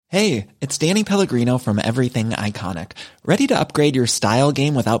Hey, it's Danny Pellegrino from Everything Iconic. Ready to upgrade your style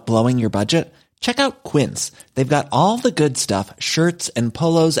game without blowing your budget? Check out Quince. They've got all the good stuff, shirts and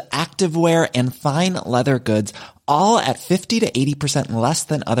polos, activewear, and fine leather goods, all at 50 to 80% less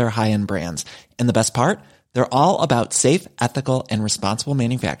than other high-end brands. And the best part? They're all about safe, ethical, and responsible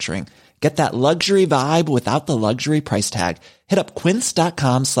manufacturing. Get that luxury vibe without the luxury price tag. Hit up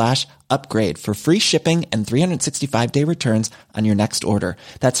quince.com/upgrade for free shipping and 365-day returns on your next order.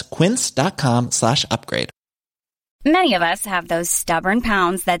 That's quince.com/upgrade. Many of us have those stubborn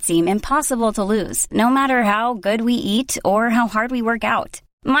pounds that seem impossible to lose, no matter how good we eat or how hard we work out.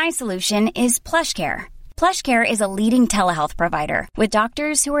 My solution is PlushCare. PlushCare is a leading telehealth provider with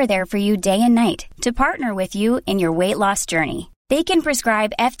doctors who are there for you day and night to partner with you in your weight loss journey. They can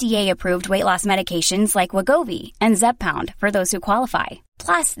prescribe FDA-approved weight loss medications like Wegovy and Zepbound for those who qualify.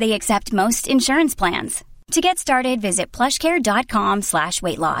 Plus, they accept most insurance plans. To get started, visit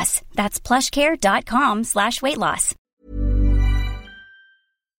plushcare.com/weightloss. That's plushcare.com/weightloss.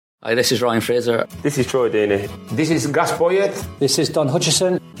 Hi, this is Ryan Fraser. This is Troy Deeney. This is Gus Poyet. This is Don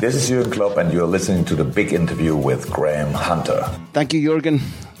Hutchison. This is Jürgen Klopp, and you're listening to The Big Interview with Graham Hunter. Thank you, Jürgen.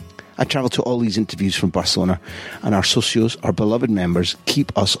 I travel to all these interviews from Barcelona, and our socios, our beloved members,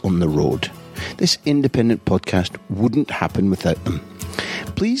 keep us on the road. This independent podcast wouldn't happen without them.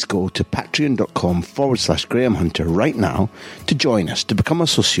 Please go to patreon.com/Graham Hunter right now to join us, to become a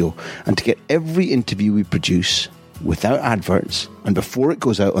socio, and to get every interview we produce without adverts and before it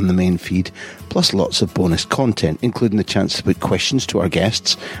goes out on the main feed, plus lots of bonus content, including the chance to put questions to our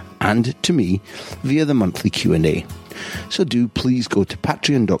guests and to me via the monthly Q&A. So do please go to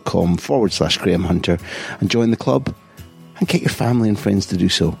patreon.com/Graham Hunter and join the club, and get your family and friends to do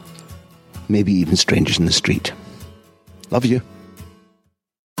so. Maybe even strangers in the street. Love you.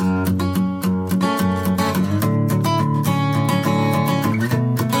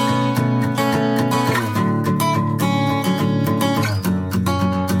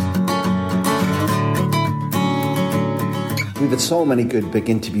 We've had so many good big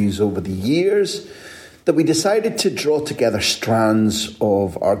interviews over the years that we decided to draw together strands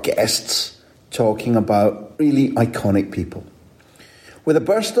of our guests talking about really iconic people. With a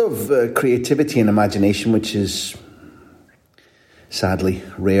burst of creativity and imagination, which is sadly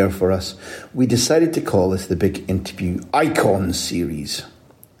rare for us, we decided to call this the Big Interview Icons series.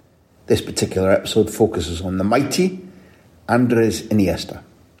 This particular episode focuses on the mighty Andres Iniesta.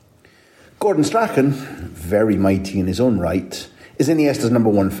 Gordon Strachan, very mighty in his own right, is Iniesta's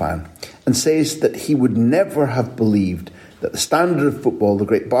number one fan and says that he would never have believed that the standard of football the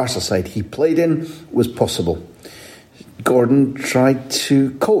great Barca side he played in was possible. Gordon tried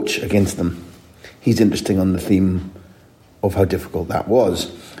to coach against them. He's interesting on the theme of how difficult that was.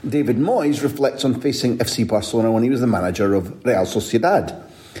 David Moyes reflects on facing FC Barcelona when he was the manager of Real Sociedad.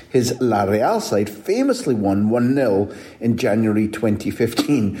 His La Real side famously won 1-0 in January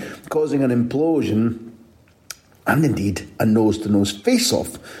 2015, causing an implosion and indeed a nose-to-nose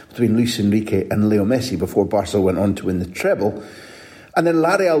face-off between Luis Enrique and Leo Messi before Barca went on to win the treble. And then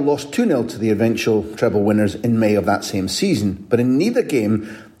La Real lost 2-0 to the eventual treble winners in May of that same season. But in neither game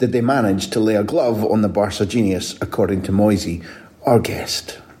did they manage to lay a glove on the Barca genius, according to Moisey, our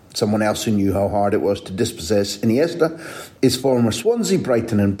guest. Someone else who knew how hard it was to dispossess Iniesta is former Swansea,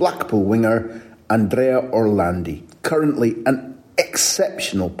 Brighton and Blackpool winger Andrea Orlandi, currently an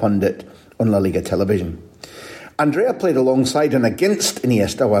exceptional pundit on La Liga television. Andrea played alongside and against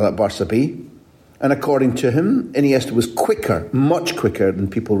Iniesta while at Barca B, and according to him, Iniesta was quicker, much quicker than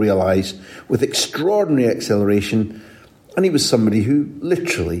people realise, with extraordinary acceleration, and he was somebody who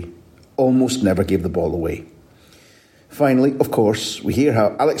literally almost never gave the ball away. Finally, of course, we hear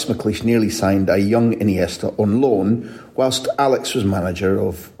how Alex McLeish nearly signed a young Iniesta on loan whilst Alex was manager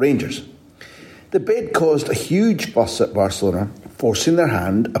of Rangers. The bid caused a huge fuss at Barcelona, forcing their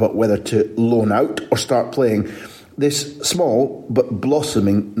hand about whether to loan out or start playing this small but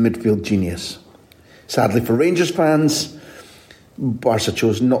blossoming midfield genius. Sadly for Rangers fans, Barca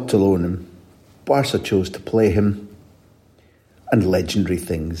chose not to loan him. Barca chose to play him, and legendary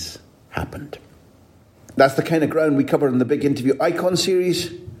things happened. That's the kind of ground we cover in the Big Interview Icon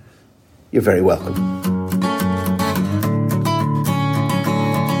series. You're very welcome.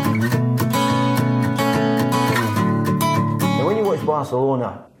 Now, when you watch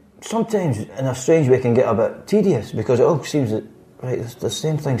Barcelona, sometimes in a strange way it can get a bit tedious because it all seems that, right, the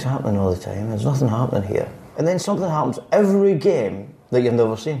same thing's happening all the time. There's nothing happening here. And then something happens every game that you've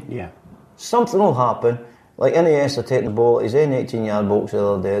never seen. Yeah. Something will happen, like Iniesta taking the ball, he's in 18-yard box the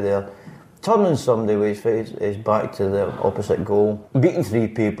other day there, turning somebody with his back to the opposite goal, beating 3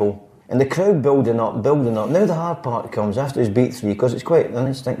 people, And the crowd building up. Now the hard part comes after he's beat 3, because it's quite an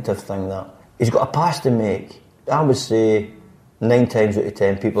instinctive thing that. He's got a pass to make. I would say 9 times out of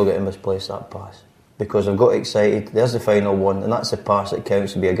 10 people get to misplace that pass. Because they've got excited, there's the final one, and that's the pass that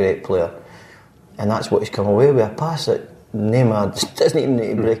counts to be a great player. And that's what he's come away with, a pass that Neymar doesn't even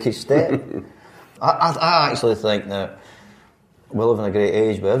need to break his step. I actually think that we live in a great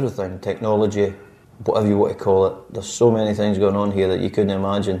age with everything, technology, whatever you want to call it. There's so many things going on here that you couldn't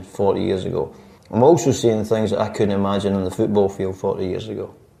imagine 40 years ago. I'm also seeing things that I couldn't imagine on the football field 40 years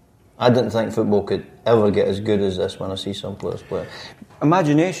ago. I didn't think football could ever get as good as this when I see some players play.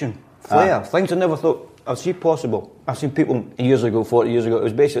 Imagination, flair, things I never thought I'd see possible. I've seen people years ago, 40 years ago, it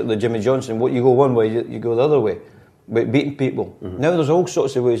was basically Jimmy Johnson, what you go one way, you go the other way. But beating people. Mm-hmm. Now there's all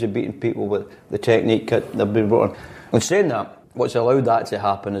sorts of ways of beating people with the technique that they've been brought on. And saying that, what's allowed that to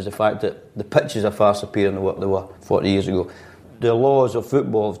happen is the fact that the pitches are far superior than what they were 40 years ago. The laws of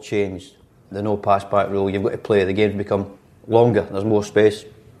football have changed. The no pass back rule, you've got to play, the game's become longer, there's more space.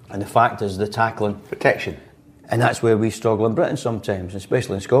 And the fact is the tackling. Protection. And that's where we struggle in Britain sometimes,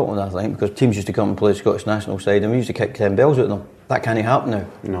 especially in Scotland, I think, because teams used to come and play the Scottish national side and we used to kick 10 bells at them. That can't happen now.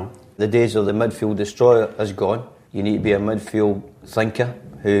 No. The days of the midfield destroyer is gone. You need to be a midfield thinker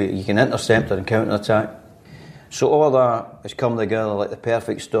who you can intercept and counter-attack. So all of that has come together like the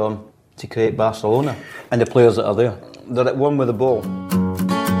perfect storm to create Barcelona. And the players that are there, they're at one with the ball.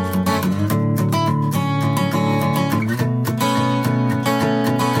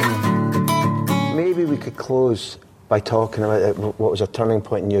 Maybe we could close by talking about what was a turning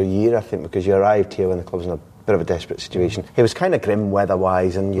point in your year, I think, because you arrived here when the club was in a bit of a desperate situation. It was kind of grim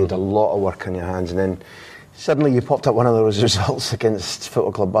weather-wise and you had a lot of work on your hands, and then suddenly you popped up one of those results against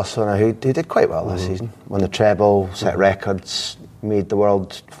Football Club Barcelona, who did quite well this season. Won the treble, set records, made the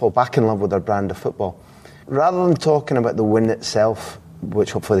world fall back in love with their brand of football. Rather than talking about the win itself,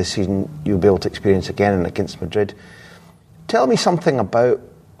 which hopefully this season you'll be able to experience again against Madrid, tell me something about,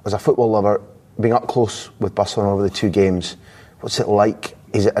 as a football lover, being up close with Barcelona over the 2 games. What's it like?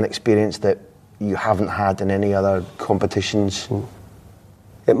 Is it an experience that you haven't had in any other competitions?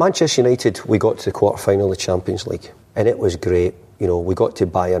 At Manchester United, we got to the quarter-final of the Champions League, and it was great. You know, we got to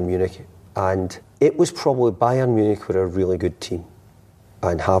Bayern Munich, and it was probably Bayern Munich were a really good team,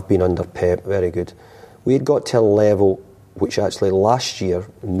 and have been under Pep, very good. We had got to a level which actually last year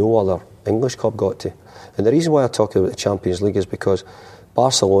no other English club got to. And the reason why I talk about the Champions League is because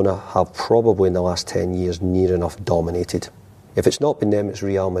Barcelona have probably in the last 10 years near enough dominated. If it's not been them, it's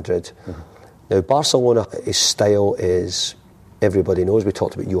Real Madrid. Mm-hmm. Now, Barcelona, his style is, everybody knows, we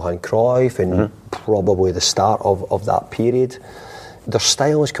talked about Johan Cruyff and probably the start of that period. Their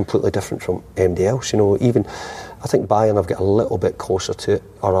style is completely different from anybody else. You know, even I think Bayern have got a little bit closer to it,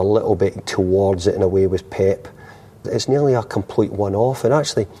 or a little bit towards it in a way with Pep. It's nearly a complete one-off, and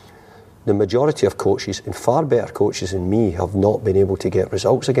actually the majority of coaches, and far better coaches than me, have not been able to get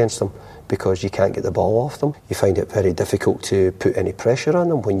results against them because you can't get the ball off them. You find it very difficult to put any pressure on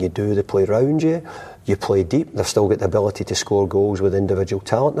them. When you do, they play round you. You play deep. They've still got the ability to score goals with individual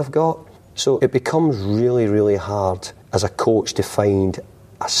talent they've got. So it becomes really, really hard as a coach to find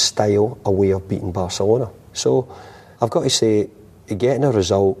a style, a way of beating Barcelona. So I've got to say, getting a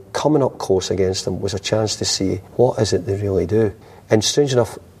result, coming up close against them was a chance to see what is it they really do. And strange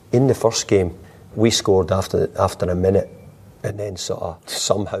enough, in the first game, we scored after a minute and then sort of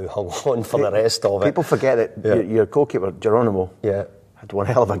somehow hung on for the rest of it. People forget that your goalkeeper, Geronimo, had one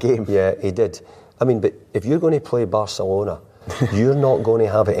hell of a game. Yeah, he did. I mean, but if you're going to play Barcelona, you're not going to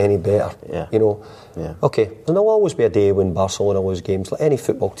have it any better. Yeah. You know? Yeah. Okay, there'll always be a day when Barcelona lose games. Like any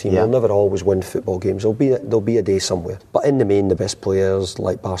football team, they'll never always win football games. There'll be a day somewhere. But in the main, the best players,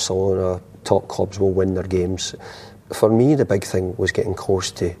 like Barcelona, top clubs, will win their games. For me, the big thing was getting close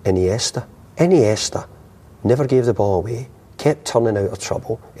to Iniesta. Iniesta never gave the ball away, kept turning out of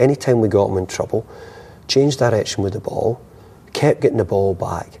trouble. Anytime we got him in trouble, changed direction with the ball, kept getting the ball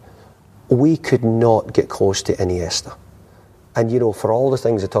back. We could not get close to Iniesta. And, you know, for all the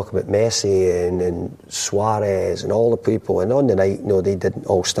things they talk about, Messi and Suarez and all the people, and on the night, no, they didn't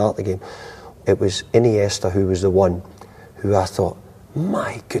all start the game. It was Iniesta who was the one who I thought,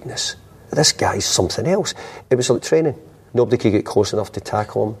 my goodness, this guy's something else. It was like training. Nobody could get close enough to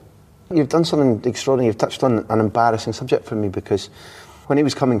tackle him. You've done something extraordinary. You've touched on an embarrassing subject for me, because when he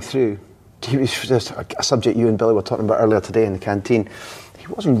was coming through, he was just a subject you and Billy were talking about earlier today in the canteen. He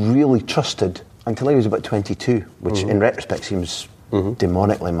wasn't really trusted until he was about 22, which in retrospect seems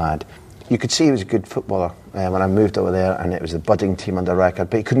demonically mad. You could see he was a good footballer when I moved over there, and it was the budding team under record,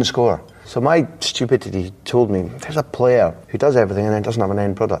 but he couldn't score. So my stupidity told me, there's a player who does everything and then doesn't have an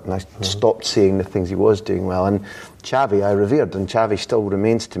end product, and I stopped seeing the things he was doing well. And Xavi I revered, and Xavi still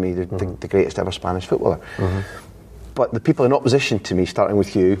remains to me the greatest ever Spanish footballer. But the people in opposition to me, starting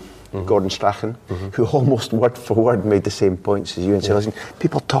with you, Gordon Strachan, who almost word for word made the same points as you, and said, listen,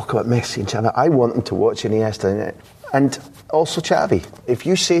 people talk about Messi and Xavi, I want them to watch Iniesta. And also Xavi. If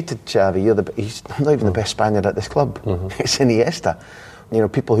you say to Xavi, he's not even the best Spaniard at this club, it's Iniesta. You know,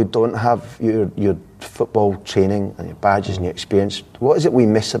 people who don't have your football training and your badges and your experience, what is it we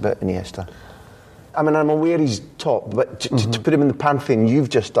miss about Iniesta? I mean, I'm aware he's top, but to put him in the pantheon you've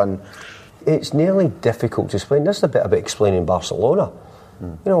just done... It's nearly difficult to explain. This is a bit about explaining Barcelona.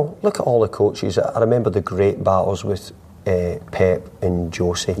 You know, look at all the coaches. I remember the great battles with Pep and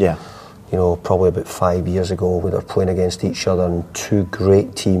Jose. Yeah. You know, probably about 5 years ago, where they're playing against each other and two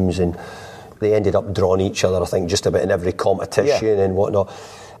great teams, and they ended up drawing each other, I think, just about in every competition and whatnot.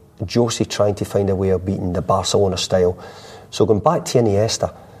 Jose trying to find a way of beating the Barcelona style. So going back to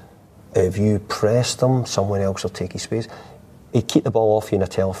Iniesta, if you press them, someone else will take his space. He'd keep the ball off you in a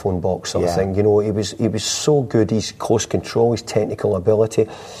telephone box sort of thing. You know, he was so good, his close control, his technical ability,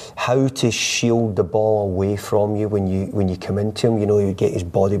 how to shield the ball away from you when you come into him. You know, he'd get his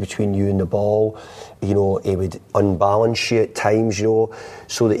body between you and the ball. You know, he would unbalance you at times, you know,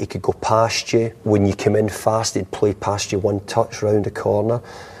 so that he could go past you. When you come in fast, he'd play past you one touch round the corner.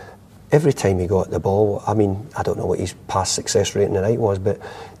 Every time he got the ball, I mean, I don't know what his past success rate in the night was, but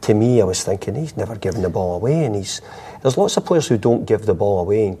to me, I was thinking, he's never given the ball away, and there's lots of players who don't give the ball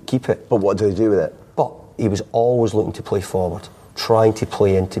away and keep it. But what do they do with it? But he was always looking to play forward, trying to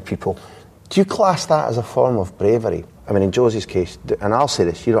play into people. Do you class that as a form of bravery? I mean, in Jose's case, and I'll say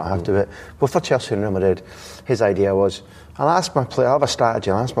this, you don't have to, but both for Chelsea and Real Madrid, his idea was, I'll have a strategy,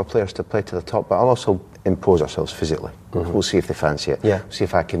 I'll ask my players to play to the top, but I'll also impose ourselves physically. We'll see if they fancy it. Yeah. See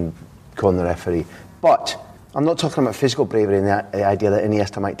if I can go on the referee. But I'm not talking about physical bravery and the idea that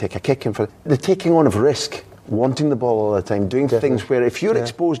Iniesta might take a kick in for the taking on of risk, wanting the ball all the time, doing things where if you're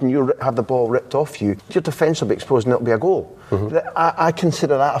exposed and you have the ball ripped off you, your defence will be exposed and it'll be a goal. I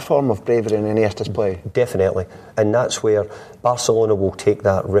consider that a form of bravery in Iniesta's play. Definitely. And that's where Barcelona will take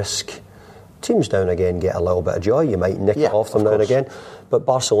that risk. Teams now and again get a little bit of joy. You might nick it off them now and again. But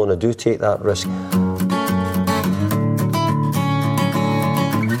Barcelona do take that risk.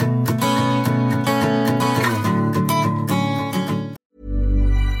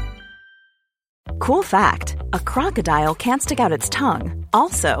 Cool fact, a crocodile can't stick out its tongue.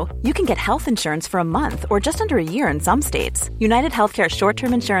 Also, you can get health insurance for a month or just under a year in some states. United Healthcare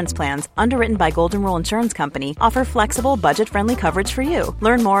short-term insurance plans, underwritten by Golden Rule Insurance Company, offer flexible, budget-friendly coverage for you.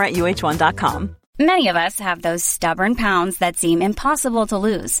 Learn more at uh1.com. Many of us have those stubborn pounds that seem impossible to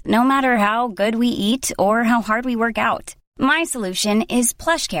lose, no matter how good we eat or how hard we work out. My solution is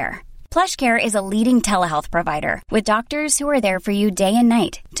PlushCare. PlushCare is a leading telehealth provider with doctors who are there for you day and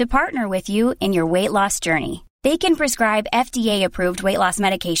night to partner with you in your weight loss journey. They can prescribe FDA-approved weight loss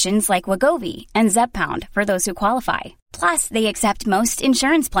medications like Wegovy and Zepbound for those who qualify. Plus, they accept most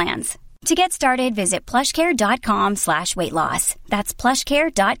insurance plans. To get started, visit plushcare.com/weightloss. That's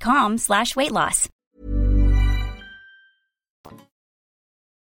plushcare.com/weightloss.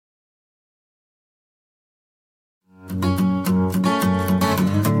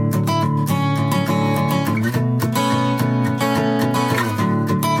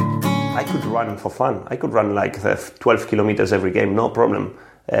 I could run for fun. I could run like 12 kilometers every game, no problem.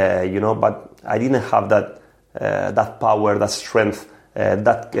 But I didn't have that power, that strength,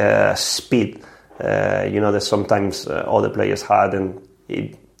 that speed, that sometimes other players had. And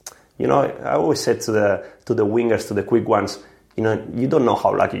I always said to the wingers, to the quick ones, you don't know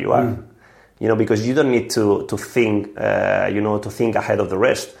how lucky you are, because you don't need to think, to think ahead of the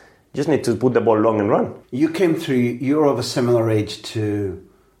rest. You just need to put the ball long and run. You came through. You're of a similar age to,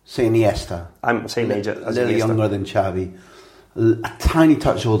 say, Iniesta. I'm same age as a little Iniesta. Younger than Xavi. A tiny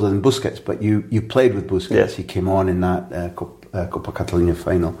touch older than Busquets, but you played with Busquets. Yes. He came on in that Copa Catalunya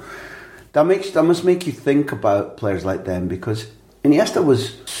final. That must make you think about players like them, because Iniesta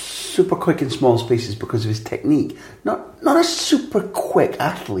was super quick in small spaces because of his technique. Not a super quick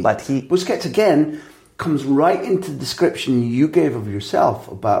athlete. But Busquets again comes right into the description you gave of yourself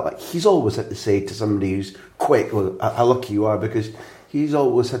about he's always had to say to somebody who's quick, well, how lucky you are, because he's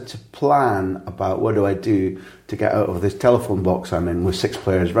always had to plan about what do I do to get out of this telephone box I'm in with 6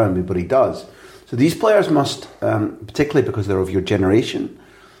 players around me, but he does. So these players must, particularly because they're of your generation,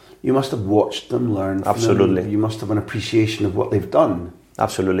 you must have watched them, learned from Absolutely. them. You must have an appreciation of what they've done.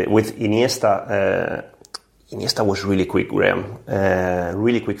 Absolutely. With Iniesta, Iniesta was really quick, Graham.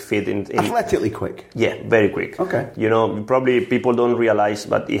 Really quick feet. Athletically quick? Yeah, very quick. Okay. Probably people don't realize,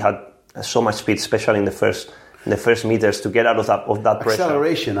 but he had so much speed, especially in the first meters, to get out of that pressure.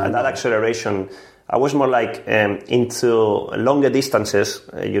 Acceleration. And that acceleration. I was more like into longer distances.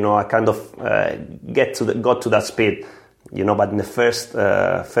 I kind of got to that speed. But in the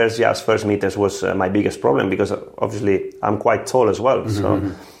first yards, first meters was my biggest problem, because obviously I'm quite tall as well. So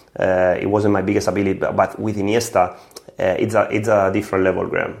it wasn't my biggest ability. But with Iniesta, it's a different level,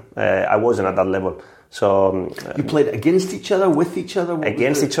 Graham. I wasn't at that level. So you played against each other, with each other,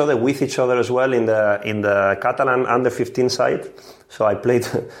 with each other as well in the Catalan under 15 side. So I played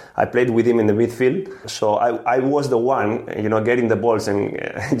with him in the midfield. So I was the one, getting the balls and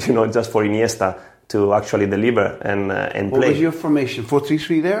just for Iniesta to actually deliver and play. What was your formation?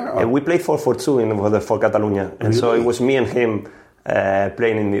 4-3-3 there? We played 4-4-2 for Catalonia, and so it was me and him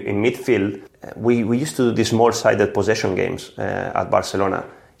playing in midfield. We used to do these small-sided possession games at Barcelona.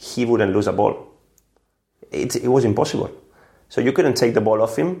 He wouldn't lose a ball. It was impossible. So you couldn't take the ball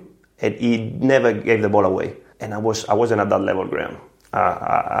off him, and he never gave the ball away. And I wasn't at that level, Graham.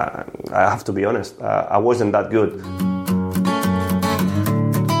 I have to be honest. I wasn't that good.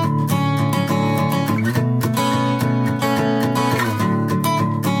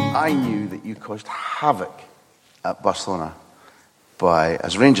 I knew that you caused havoc at Barcelona by,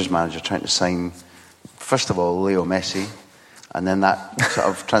 as Rangers manager, trying to sign, first of all, Leo Messi, and then that sort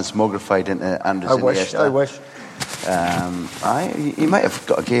of transmogrified into Andres Iniesta. I wish. He might have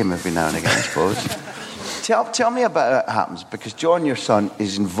got a game every now and again, I suppose. Tell me about how it happens, because John, your son,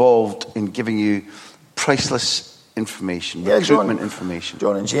 is involved in giving you priceless information, recruitment information.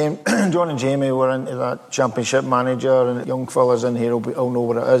 John and Jamie were into that Championship manager, and young fellas in here will know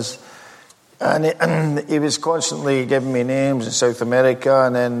what it is. And he was constantly giving me names in South America,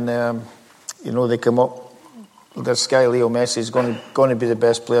 and then they come up. This guy Leo Messi is going to be the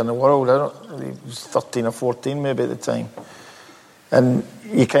best player in the world. He was 13 or 14 maybe at the time, and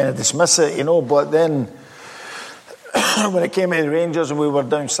you kind of dismiss it, But then when it came to the Rangers and we were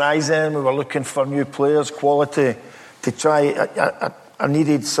downsizing, we were looking for new players, quality to try. I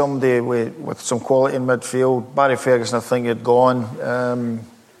needed somebody with some quality in midfield. Barry Ferguson, I think, had gone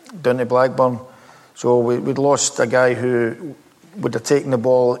down to Blackburn, so we'd lost a guy who would have taken the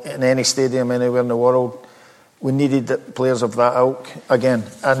ball in any stadium anywhere in the world. We needed players of that ilk again.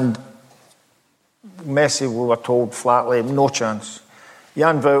 And Messi, we were told flatly, no chance.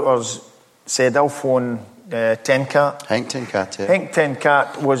 Jan Wouters said, I'll phone Tenkat. Henk Tenkat, yeah. Henk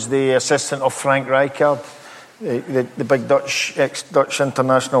Tenkat was the assistant of Frank Rijkaard, the big ex-Dutch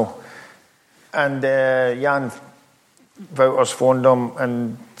international. And Jan Wouters phoned him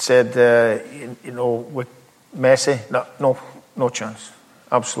and said, with Messi, no chance.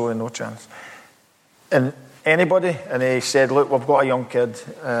 Absolutely no chance. And anybody? And he said, look, we've got a young kid,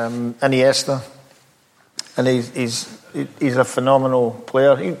 Iniesta, and he's a phenomenal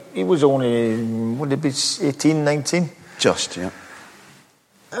player. He was only, would it be 18, 19? Just, yeah.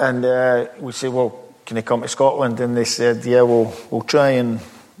 And we said, well, can he come to Scotland? And they said, yeah, we'll try and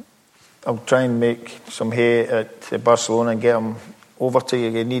I'll try and make some hay at Barcelona and get him over to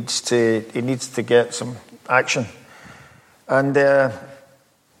you. He needs to get some action. And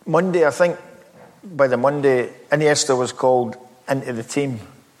Monday, I think, by the Monday, Iniesta was called into the team,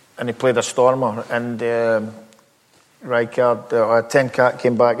 and he played a stormer. And Rijkaard, Tenkat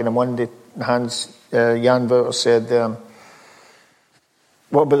came back on the Monday. Jan Wouters said,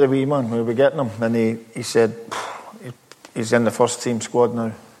 "What about the wee man? Where are we getting him?" And he said, "He's in the first team squad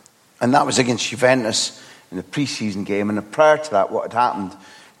now." And that was against Juventus in the pre-season game. And prior to that, what had happened,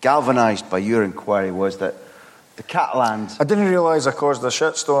 galvanised by your inquiry, was that the Catalans... I didn't realise I caused a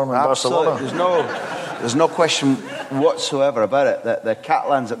shitstorm in Barcelona. There's no question whatsoever about it. That the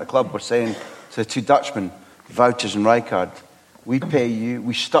Catalans at the club were saying to the two Dutchmen, Wouters and Rijkaard, we pay you,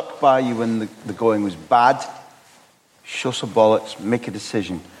 we stuck by you when the going was bad. Show some bollocks, make a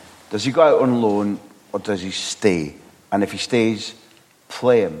decision. Does he go out on loan or does he stay? And if he stays,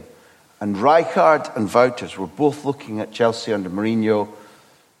 play him. And Rijkaard and Wouters were both looking at Chelsea under Mourinho.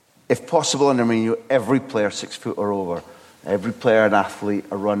 If possible under Mourinho, every player 6 foot or over. Every player an athlete,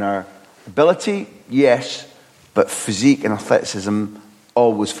 a runner. Ability, yes, but physique and athleticism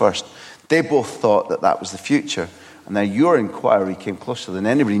always first. They both thought that was the future. And then your inquiry came closer than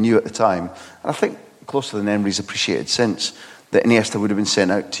anybody knew at the time. And I think closer than anybody's appreciated since, that Iniesta would have been sent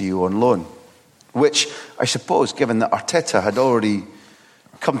out to you on loan. Which, I suppose, given that Arteta had already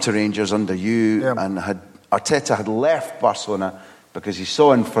come to Rangers under you, and Arteta had left Barcelona because he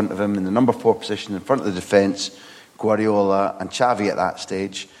saw in front of him in the number 4 position in front of the defence Guardiola and Xavi at that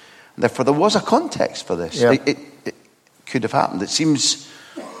stage, and Therefore, there was a context for this. Yeah. It could have happened. It seems,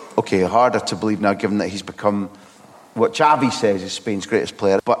 harder to believe now, given that he's become what Xavi says is Spain's greatest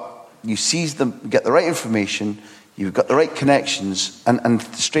player. But you seize them, get the right information, you've got the right connections, and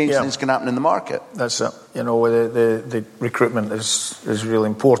strange things can happen in the market. That's it. The recruitment is really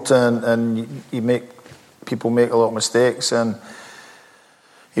important, and people make a lot of mistakes, and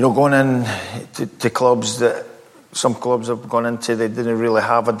going in to clubs that some clubs have gone into, they didn't really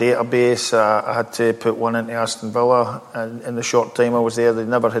have a database. I had to put one into Aston Villa, and in the short time I was there, they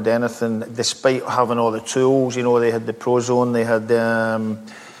never had anything, despite having all the tools. They had the Prozone, they had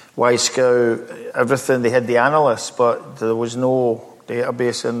Y-Scout, everything. They had the analysts, but there was no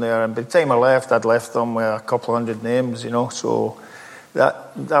database in there. And by the time I left, I'd left them with a couple of hundred names. So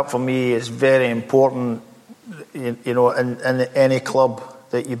that for me is very important. In any club,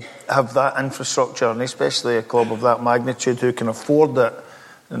 that you have that infrastructure, and especially a club of that magnitude who can afford it,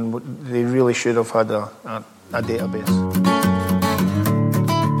 and they really should have had a database.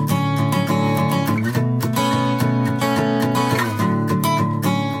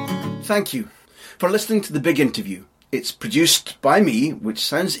 Thank you for listening to The Big Interview. It's produced by me, which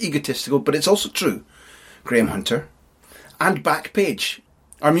sounds egotistical, but it's also true, Graham Hunter, and Backpage.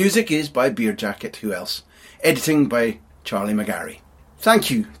 Our music is by Beer Jacket, who else? Editing by Charlie McGarry.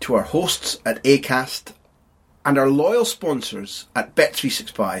 Thank you to our hosts at Acast and our loyal sponsors at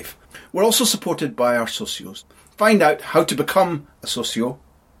Bet365. We're also supported by our socios. Find out how to become a socio,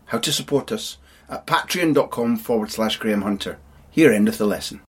 how to support us, at patreon.com/Graham Hunter. Here endeth the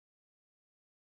lesson.